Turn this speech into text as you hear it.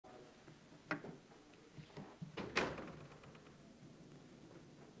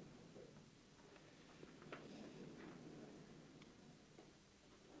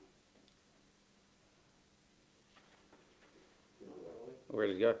We're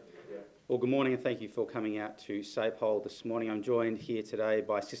ready to go. Yeah. Well, good morning and thank you for coming out to SAPOL this morning. I'm joined here today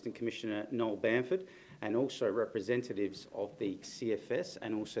by Assistant Commissioner Noel Bamford and also representatives of the CFS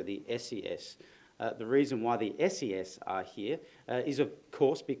and also the SES. The reason why the SES are here is, of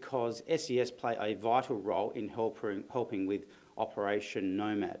course, because SES play a vital role in helping with Operation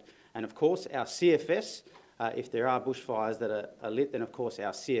Nomad. And, of course, our CFS, if there are bushfires that are lit, then, of course,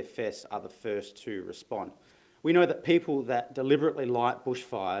 our CFS are the first to respond. We know that people that deliberately light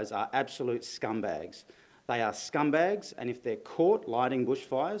bushfires are absolute scumbags. They are scumbags, and if they're caught lighting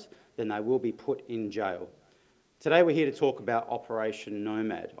bushfires, then they will be put in jail. Today we're here to talk about Operation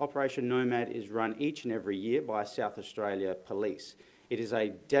Nomad. Operation Nomad is run each and every year by South Australia Police. It is a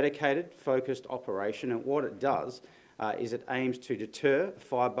dedicated, focused operation, and what it does is it aims to deter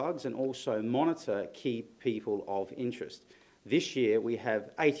firebugs and also monitor key people of interest. This year we have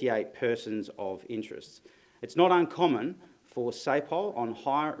 88 persons of interest. It's not uncommon for SAPOL on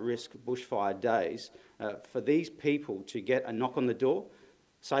high-risk bushfire days for these people to get a knock on the door.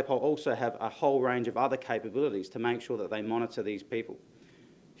 SAPOL also have a whole range of other capabilities to make sure that they monitor these people.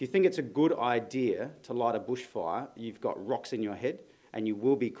 If you think it's a good idea to light a bushfire, you've got rocks in your head and you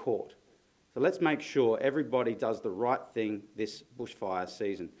will be caught. So let's make sure everybody does the right thing this bushfire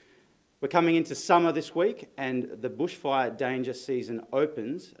season. We're coming into summer this week and the bushfire danger season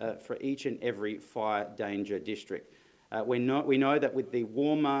opens for each and every fire danger district. We know that with the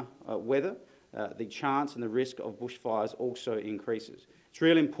warmer weather, the chance and the risk of bushfires also increases. It's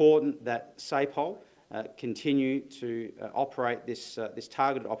really important that SAPOL continue to operate this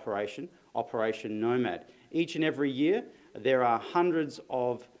targeted operation, Operation Nomad. Each and every year there are hundreds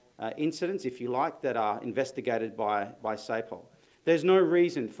of incidents, if you like, that are investigated by SAPOL. There's no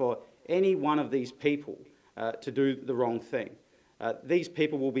reason for any one of these people to do the wrong thing. These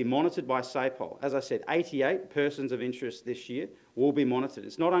people will be monitored by SAPOL. As I said, 88 persons of interest this year will be monitored.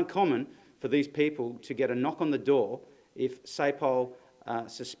 It's not uncommon for these people to get a knock on the door if SAPOL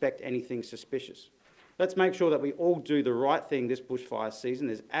suspect anything suspicious. Let's make sure that we all do the right thing this bushfire season.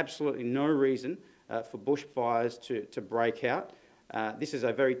 There's absolutely no reason for bushfires to break out. This is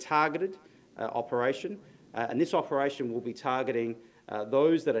a very targeted operation, and this operation will be targeting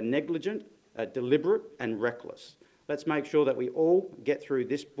those that are negligent, deliberate and reckless. Let's make sure that we all get through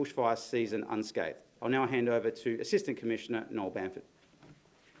this bushfire season unscathed. I'll now hand over to Assistant Commissioner Noel Bamford.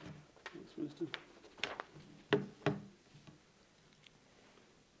 Thanks, Minister.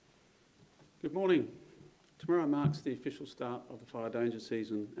 Good morning. Tomorrow marks the official start of the fire danger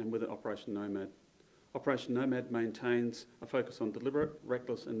season and with it Operation Nomad. Operation Nomad maintains a focus on deliberate,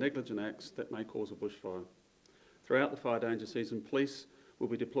 reckless and negligent acts that may cause a bushfire. Throughout the fire danger season, police will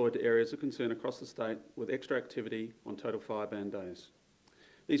be deployed to areas of concern across the state with extra activity on total fire ban days.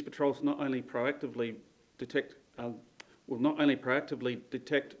 These patrols not only proactively detect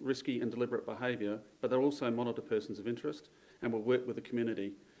risky and deliberate behaviour, but they'll also monitor persons of interest and will work with the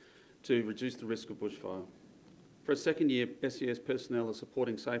community to reduce the risk of bushfire. For a second year, SES personnel are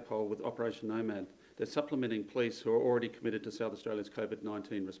supporting SAPOL with Operation Nomad. They're supplementing police who are already committed to South Australia's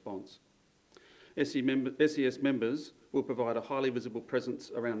COVID-19 response. SES members will provide a highly visible presence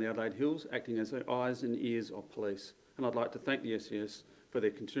around the Adelaide Hills, acting as the eyes and ears of police. And I'd like to thank the SES for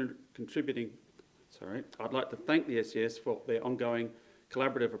their ongoing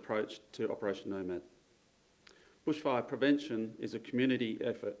collaborative approach to Operation Nomad. Bushfire prevention is a community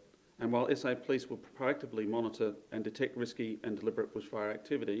effort, and while SA Police will proactively monitor and detect risky and deliberate bushfire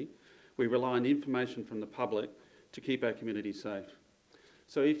activity, we rely on information from the public to keep our community safe.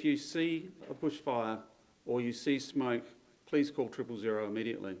 So if you see a bushfire or you see smoke, please call 000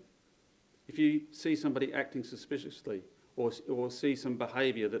 immediately. If you see somebody acting suspiciously or see some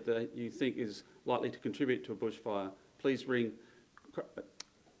behaviour that you think is likely to contribute to a bushfire, please ring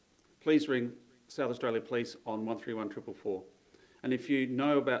South Australia Police on 131 444. And if you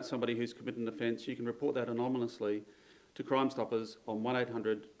know about somebody who's committed an offence, you can report that anonymously to Crime Stoppers on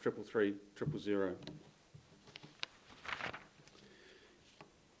 1800 333 000.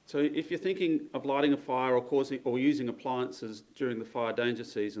 So if you're thinking of lighting a fire or using appliances during the fire danger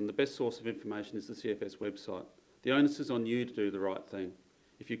season, the best source of information is the CFS website. The onus is on you to do the right thing.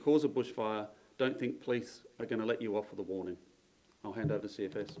 If you cause a bushfire, don't think police are going to let you off with a warning. I'll hand over to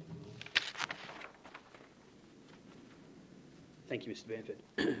CFS. Thank you, Mr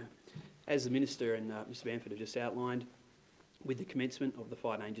Bamford. As the Minister and Mr Bamford have just outlined, with the commencement of the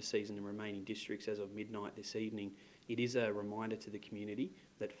fire danger season in remaining districts as of midnight this evening, it is a reminder to the community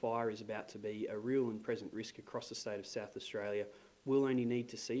that fire is about to be a real and present risk across the state of South Australia. We'll only need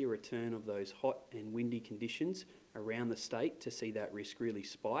to see a return of those hot and windy conditions around the state to see that risk really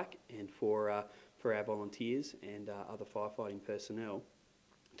spike, and for our volunteers and other firefighting personnel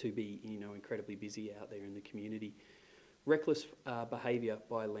to be, incredibly busy out there in the community. Reckless behaviour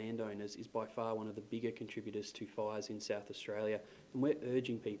by landowners is by far one of the bigger contributors to fires in South Australia, and we're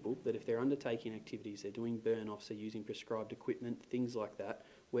urging people that if they're undertaking activities, they're doing burn-offs, they're using prescribed equipment, things like that,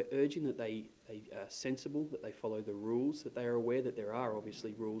 we're urging that they are sensible, that they follow the rules, that they are aware that there are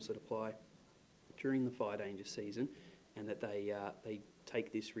obviously rules that apply during the fire danger season, and that they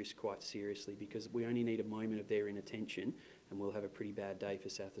take this risk quite seriously, because we only need a moment of their inattention and we'll have a pretty bad day for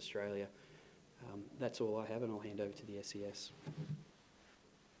South Australia. That's all I have, and I'll hand over to the SES.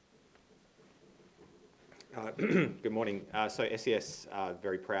 Good morning. So SES are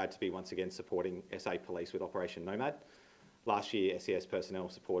very proud to be once again supporting SA Police with Operation Nomad. Last year, SES personnel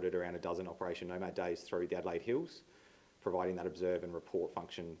supported around a dozen Operation Nomad days through the Adelaide Hills, providing that observe and report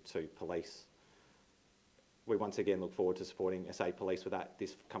function to police. We once again look forward to supporting SA Police with that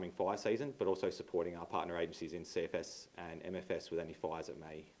this coming fire season, but also supporting our partner agencies in CFS and MFS with any fires that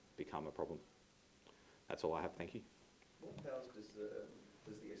may become a problem. That's all I have, thank you. What powers does the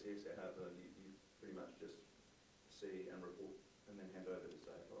SES have? You pretty much just see and report and then hand over to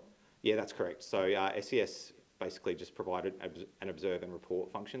SAFE, right? Yeah, that's correct. So SES basically just provided an observe and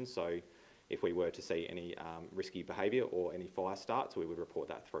report function. So if we were to see any risky behaviour or any fire starts, we would report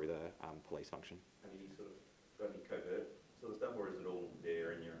that through the police function. Have you sort of got any covert sort of stuff, or is it all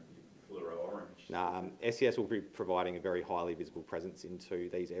there in your fluoro orange? SES will be providing a very highly visible presence into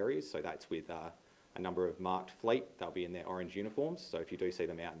these areas. So that's with a number of marked fleet. They'll be in their orange uniforms. So if you do see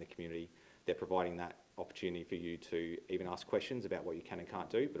them out in the community, they're providing that opportunity for you to even ask questions about what you can and can't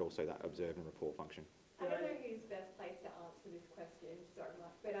do, but also that observe and report function. I don't know who's best placed to answer this question, sorry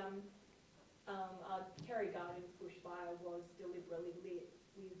Mike, but Terry Gardens bushfire was deliberately lit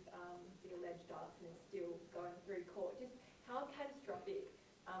with the alleged arson still going through court. Just how catastrophic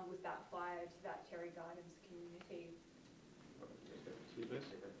was that fire to that Terry Gardens community?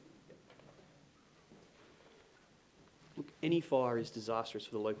 Look, any fire is disastrous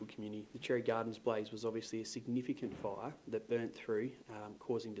for the local community. The Cherry Gardens blaze was obviously a significant fire that burnt through,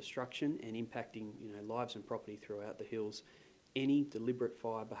 causing destruction and impacting lives and property throughout the hills. Any deliberate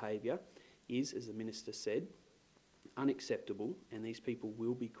fire behaviour is, as the Minister said, unacceptable, and these people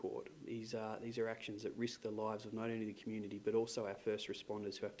will be caught. These are actions that risk the lives of not only the community but also our first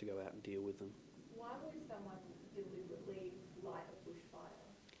responders who have to go out and deal with them. Why would someone deliberately light a bushfire?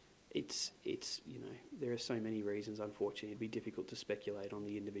 It's there are so many reasons, unfortunately. It'd be difficult to speculate on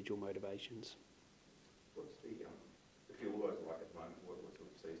the individual motivations. What's the fuel load like at the moment? What sort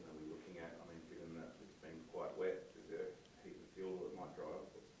of season are we looking at? I mean, given that it's been quite wet, is there a heap of fuel that might dry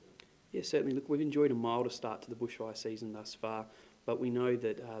up? Yeah, certainly. Look, we've enjoyed a milder start to the bushfire season thus far, but we know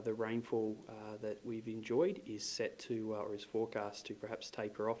that the rainfall that we've enjoyed is set to, or is forecast to perhaps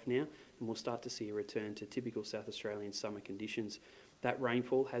taper off now, and we'll start to see a return to typical South Australian summer conditions. That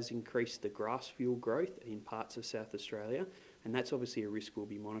rainfall has increased the grass fuel growth in parts of South Australia, and that's obviously a risk we'll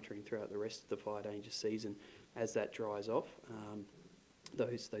be monitoring throughout the rest of the fire danger season. As that dries off,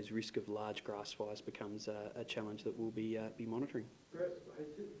 those risk of large grass fires becomes a challenge that we'll be monitoring. Has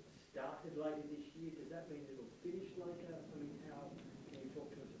it started later this year? Does that mean it'll finish later? I mean, how can you talk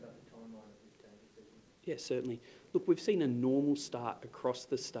to us about the timeline of this danger season? Yeah, certainly. Look, we've seen a normal start across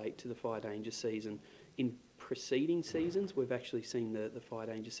the state to the fire danger season. In preceding seasons, we've actually seen the fire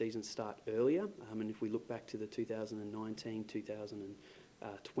danger season start earlier. And if we look back to the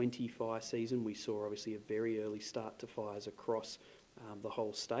 2019-2020 fire season, we saw obviously a very early start to fires across the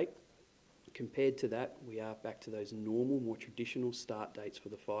whole state. Compared to that, we are back to those normal, more traditional start dates for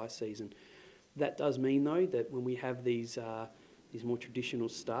the fire season. That does mean, though, that when we have these more traditional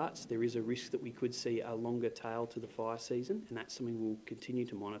starts, there is a risk that we could see a longer tail to the fire season, and that's something we'll continue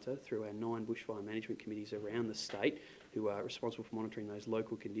to monitor through our 9 bushfire management committees around the state who are responsible for monitoring those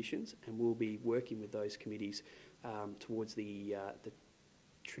local conditions, and we'll be working with those committees towards the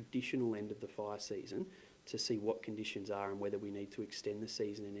traditional end of the fire season to see what conditions are and whether we need to extend the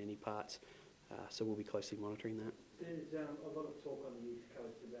season in any parts. So we'll be closely monitoring that. There's a lot of talk on the East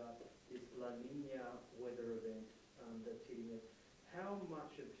Coast about this La Nina weather event that's hitting it. How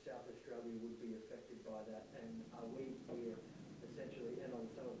much of South Australia would be affected by that, and are we here essentially, and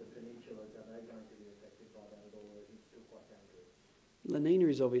on some of the peninsulas, are they going to be affected by that at all, or is it still quite dangerous? La Nina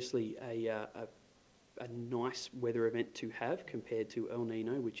is obviously a nice weather event to have compared to El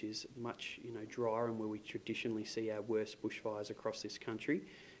Nino, which is much drier and where we traditionally see our worst bushfires across this country.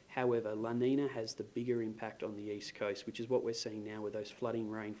 However, La Nina has the bigger impact on the east coast, which is what we're seeing now with those flooding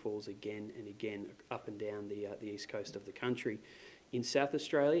rainfalls again and again up and down the east coast of the country. In South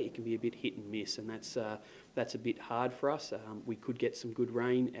Australia, it can be a bit hit and miss, and that's a bit hard for us. We could get some good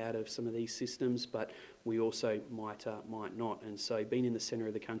rain out of some of these systems, but we also might not. And so being in the centre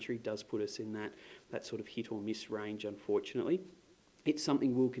of the country does put us in that sort of hit or miss range, unfortunately. It's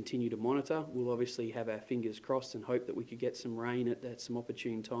something we'll continue to monitor. We'll obviously have our fingers crossed and hope that we could get some rain at some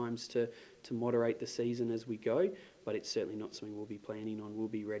opportune times to moderate the season as we go, but it's certainly not something we'll be planning on. We'll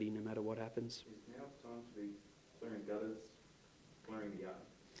be ready no matter what happens. Is now time to be clearing gutters, clearing the yard?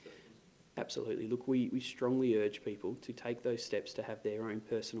 Absolutely. Look, we strongly urge people to take those steps to have their own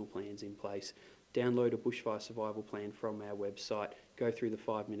personal plans in place. Download a bushfire survival plan from our website, go through the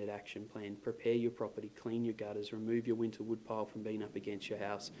 5-minute action plan, prepare your property, clean your gutters, remove your winter wood pile from being up against your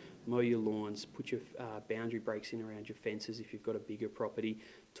house, mow your lawns, put your boundary breaks in around your fences if you've got a bigger property,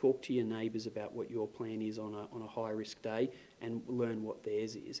 talk to your neighbours about what your plan is on a high risk day and learn what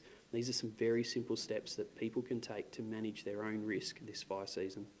theirs is. These are some very simple steps that people can take to manage their own risk this fire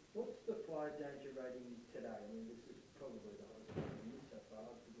season. What's the fire danger rating today? I mean, this is probably the highest rating so far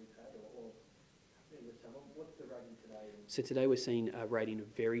that we've had, or in the summer. What's the rating today? So today we're seeing a rating of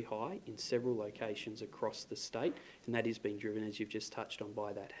very high in several locations across the state, and that is being driven, as you've just touched on,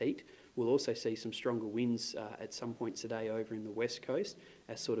 by that heat. We'll also see some stronger winds at some point today over in the west coast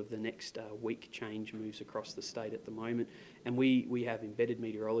as sort of the next week change moves across the state at the moment. And we have embedded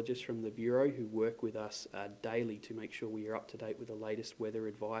meteorologists from the Bureau who work with us daily to make sure we are up to date with the latest weather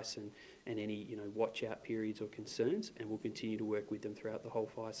advice and any watch out periods or concerns, and we'll continue to work with them throughout the whole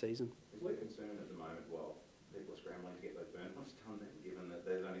fire season. Is there concern at the moment while people are scrambling to get those burn pumps done then, given that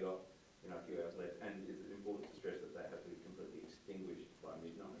they've only got a few hours left, and is it important to stress that they have to be completely extinguished by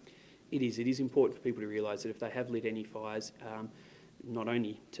midnight? It is important for people to realise that if they have lit any fires, not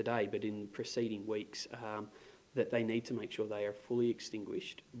only today but in preceding weeks, that they need to make sure they are fully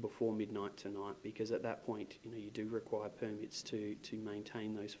extinguished before midnight tonight, because at that point you do require permits to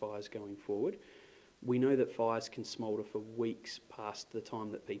maintain those fires going forward. We know that fires can smoulder for weeks past the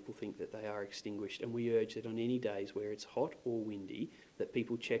time that people think that they are extinguished, and we urge that on any days where it's hot or windy that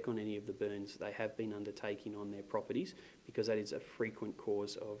people check on any of the burns they have been undertaking on their properties, because that is a frequent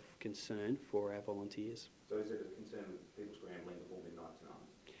cause of concern for our volunteers. So is it a concern with people scrambling before midnight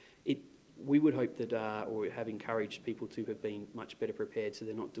tonight? We would hope that, or have encouraged people to have been much better prepared so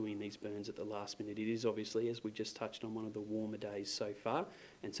they're not doing these burns at the last minute. It is obviously, as we just touched on, one of the warmer days so far,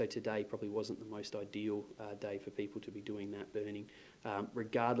 and so today probably wasn't the most ideal day for people to be doing that burning.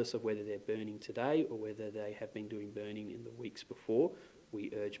 Regardless of whether they're burning today or whether they have been doing burning in the weeks before,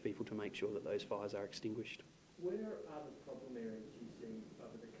 we urge people to make sure that those fires are extinguished. Where are the problem areas you see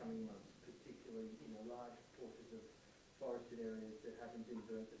over the coming months, particularly large portions of forested areas that haven't been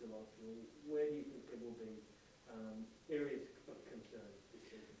burnt as a lot of fuel? Where do you think there will be areas of concern this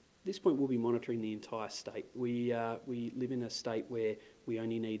season? At this point, we'll be monitoring the entire state. We live in a state where we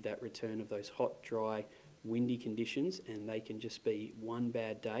only need that return of those hot, dry, windy conditions, and they can just be one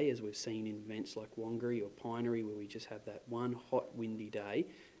bad day, as we've seen in events like Wangari or Pinery, where we just have that one hot, windy day,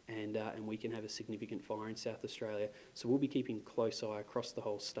 and we can have a significant fire in South Australia. So we'll be keeping a close eye across the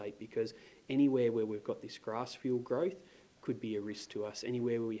whole state, because anywhere where we've got this grass fuel growth could be a risk to us.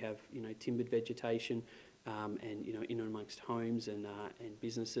 Anywhere where we have timbered vegetation and in and amongst homes and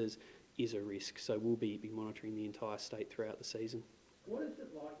businesses is a risk. So we'll be monitoring the entire state throughout the season. What is it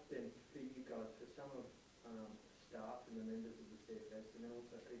like then for you guys, for some of staff and the members of the CFS, and then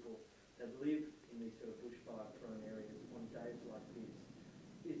also people that live in these sort of bushfire-prone areas on days like this?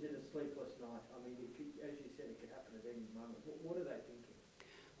 Is it a sleepless night? I mean, as you said, it could happen at any moment. What are they thinking?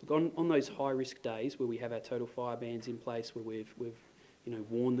 Look, on those high-risk days where we have our total fire bans in place, where we've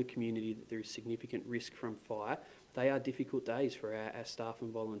warned the community that there is significant risk from fire, they are difficult days for our staff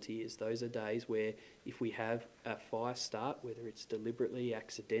and volunteers. Those are days where if we have a fire start, whether it's deliberately,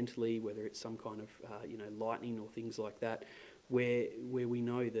 accidentally, whether it's some kind of lightning or things like that, where we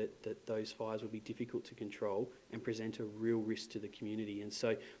know that those fires will be difficult to control and present a real risk to the community. And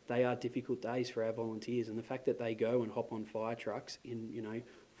so they are difficult days for our volunteers, and the fact that they go and hop on fire trucks in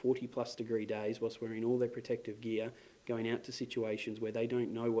 40 plus degree days whilst wearing all their protective gear, going out to situations where they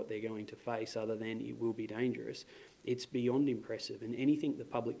don't know what they're going to face other than it will be dangerous, it's beyond impressive. And anything the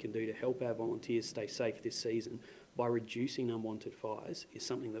public can do to help our volunteers stay safe this season by reducing unwanted fires is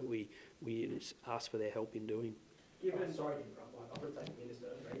something that we ask for their help in doing. Sorry to interrupt, Mike. I'm going to take the Minister.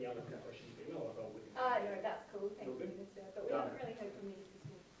 Are there any other questions for you? I'll go with you. No, that's cool. Thank you, Minister. But we haven't really heard from the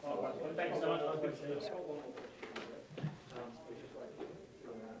assistant. All right. Well, thanks so much. Good to see you. I've got one more question. We're just waiting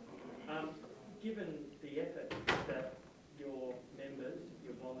for that. Given the effort that your members,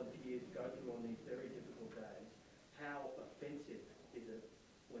 your volunteers go through on these very difficult days, how offensive is it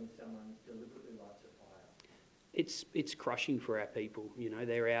when someone deliberately lights a fire? it's crushing for our people. You know,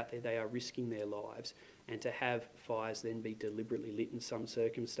 they're out there, they are risking their lives, and to have fires then be deliberately lit in some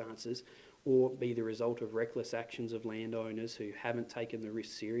circumstances, or be the result of reckless actions of landowners who haven't taken the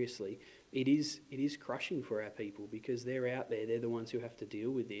risk seriously, it is crushing for our people, because they're out there, they're the ones who have to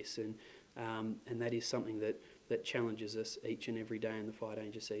deal with this, and that is something that challenges us each and every day in the fire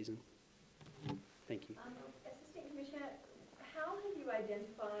danger season. Thank you. Assistant Commissioner, how have you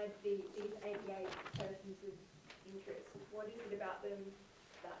identified these 88 persons of interest? What is it about them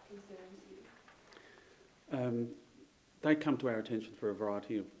that concerns you? They come to our attention for a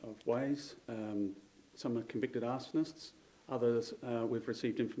variety of ways. Some are convicted arsonists. Others, we've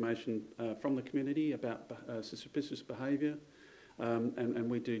received information from the community about suspicious behaviour, and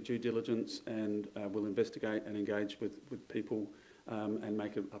we do due diligence, and we'll investigate and engage with people and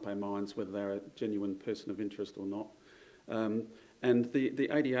make up our minds whether they're a genuine person of interest or not. And the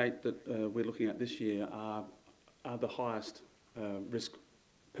 88 that we're looking at this year are the highest risk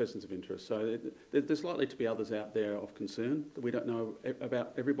persons of interest. So there's likely to be others out there of concern that we don't know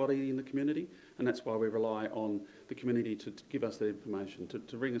about everybody in the community, and that's why we rely on the community to give us the information,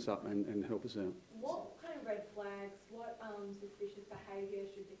 to ring us up and help us out. What kind of red flags, what suspicious behaviour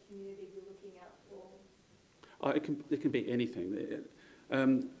should the community be looking out for? It can be anything.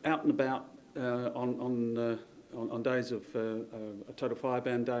 Out and about on days of a total fire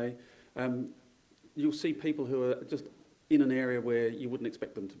ban day, you'll see people who are just in an area where you wouldn't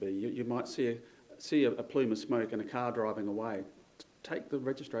expect them to be. You might see a plume of smoke and a car driving away. Take the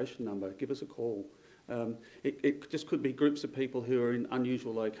registration number, give us a call. It just could be groups of people who are in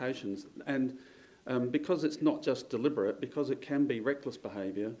unusual locations. And because it's not just deliberate, because it can be reckless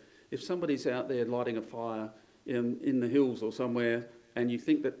behaviour, if somebody's out there lighting a fire in the hills or somewhere and you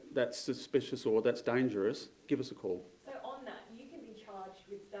think that that's suspicious or that's dangerous, give us a call. So on that, you can be charged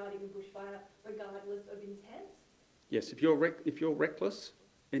with starting a bushfire regardless of intent? Yes, if you're reckless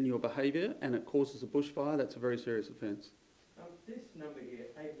in your behaviour and it causes a bushfire, that's a very serious offence. This number here,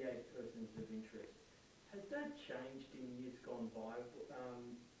 88 persons of interest, has that changed in years gone by?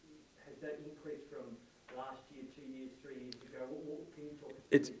 Has that increased from last year, 2 years, 3 years ago? Can you talk us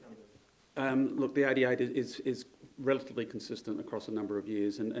through these numbers? Look, the 88 is relatively consistent across a number of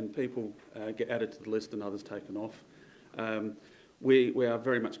years, and people get added to the list and others taken off. We are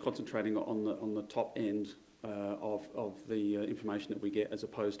very much concentrating on the top end of the information that we get, as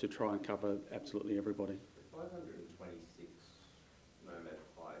opposed to try and cover absolutely everybody. 526 Nomad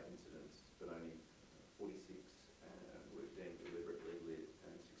fire incidents, but only 46 were deemed deliberately lit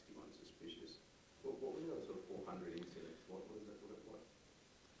and 61 suspicious. What were those sort of 400 incidents? What is it? What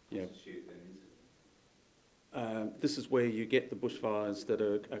Yeah. constitute an incident? This is where you get the bushfires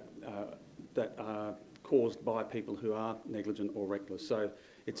that are caused by people who are negligent or reckless. So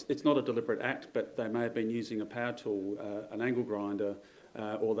it's not a deliberate act, but they may have been using a power tool, an angle grinder,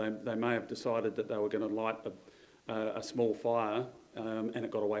 or they may have decided that they were going to light a small fire and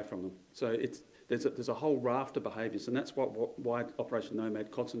it got away from them. So there's a whole raft of behaviours, and that's why Operation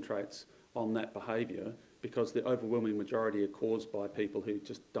Nomad concentrates on that behaviour, because the overwhelming majority are caused by people who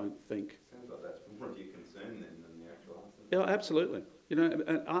just don't think. Sounds like that's more of your concern then than the actual arson. Yeah, absolutely. You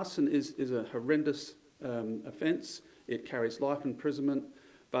know, arson is a horrendous offence. It carries life imprisonment,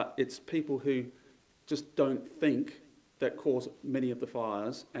 but it's people who just don't think that cause many of the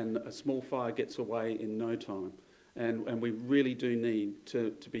fires, and a small fire gets away in no time. And we really do need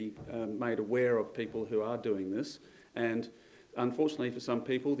to be made aware of people who are doing this. And unfortunately for some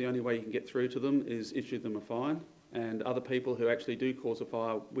people, the only way you can get through to them is issue them a fine. And other people who actually do cause a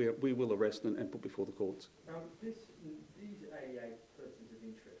fire, we will arrest and put before the courts. These 88 persons of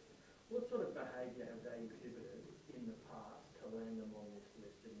interest, what sort of behaviour have they exhibited in the past to land them on this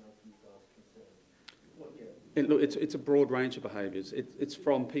list and make you guys concerned? Look, it's a broad range of behaviours. It's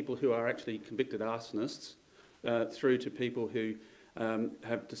from people who are actually convicted arsonists through to people who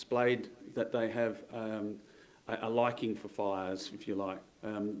have displayed that they have a liking for fires, if you like.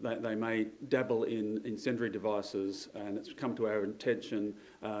 They may dabble in incendiary devices, and it's come to our attention.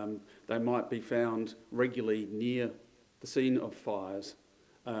 They might be found regularly near the scene of fires.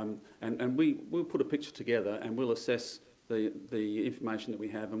 And we'll put a picture together and we'll assess the information that we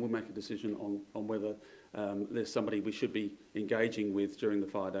have, and we'll make a decision on whether there's somebody we should be engaging with during the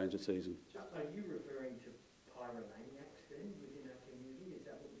fire danger season. Are you referring to pyromaniacs then within our community? Is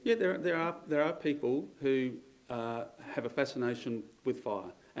that what you're Yeah, there are people who have a fascination with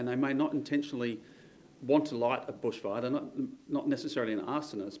fire, and they may not intentionally want to light a bushfire. They're not necessarily an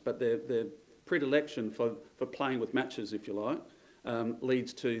arsonist, but their predilection for playing with matches, if you like,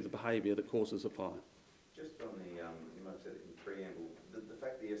 leads to the behaviour that causes a fire. Just on the, you might have said it in the preamble, the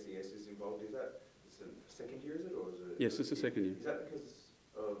fact the SES is involved, is that second year, is it, or is it? Yes, it's the second year. Is that because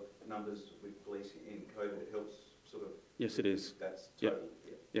of numbers with police in COVID? It helps sort of. Yes, it is. That's Yep. total.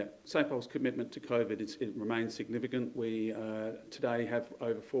 Yeah. Yeah, SAPOL's commitment to COVID it remains significant. We today have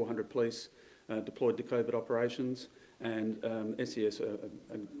over 400 police deployed to COVID operations, and SES are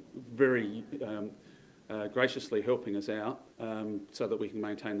very graciously helping us out so that we can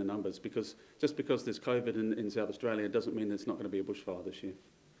maintain the numbers. Because just because there's COVID in South Australia doesn't mean there's not going to be a bushfire this year.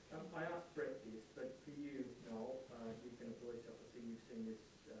 I asked Brett this, but for you, Noel, you've been a police officer, you've seen this,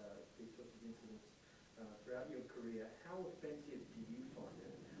 these sorts of incidents throughout your career. How offensive do you find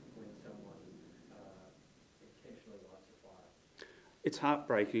it when someone intentionally lights a fire? It's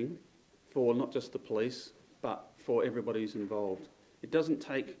heartbreaking for not just the police, but for everybody who's involved. It doesn't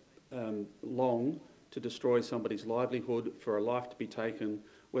take long to destroy somebody's livelihood, for a life to be taken,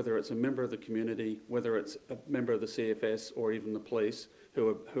 whether it's a member of the community, whether it's a member of the CFS or even the police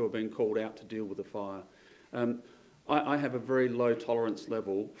who are being called out to deal with the fire. I have a very low tolerance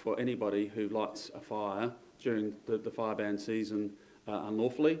level for anybody who lights a fire during the fire ban season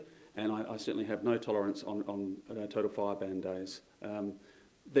unlawfully, and I certainly have no tolerance on total fire ban days.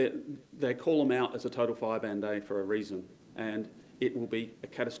 They call them out as a total fire ban day for a reason, and it will be a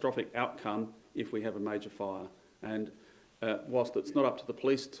catastrophic outcome if we have a major fire. And whilst it's not up to the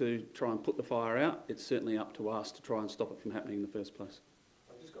police to try and put the fire out, it's certainly up to us to try and stop it from happening in the first place.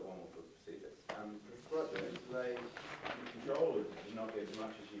 I've just got one more for CFS. Prescribed burns, do they control, or did you not get as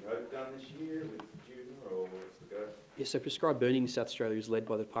much as you hoped done this year with June, or what's the go? Yeah, so prescribed burning in South Australia is led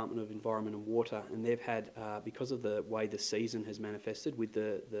by the Department of Environment and Water, and they've had, because of the way the season has manifested with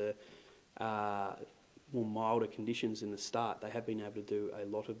the more milder conditions in the start, they have been able to do a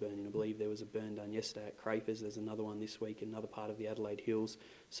lot of burning. I believe there was a burn done yesterday at Crafers, there's another one this week in another part of the Adelaide Hills.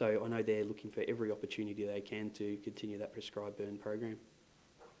 So I know they're looking for every opportunity they can to continue that prescribed burn program.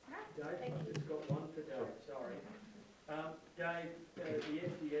 Dave, I've just got one for Dave, sorry. Dave, the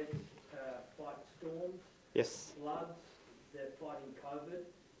SES fight storms, Yes. floods, they're fighting COVID,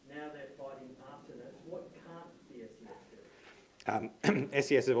 now they're fighting arsonists. What can't the SES do?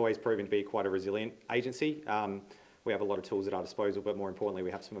 SES have always proven to be quite a resilient agency. We have a lot of tools at our disposal, but more importantly,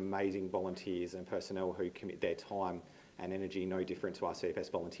 we have some amazing volunteers and personnel who commit their time and energy no different to our CFS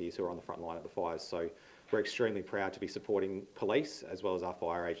volunteers who are on the front line of the fires. So we're extremely proud to be supporting police as well as our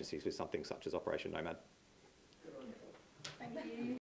fire agencies with something such as Operation Nomad. Good on you. Thank you.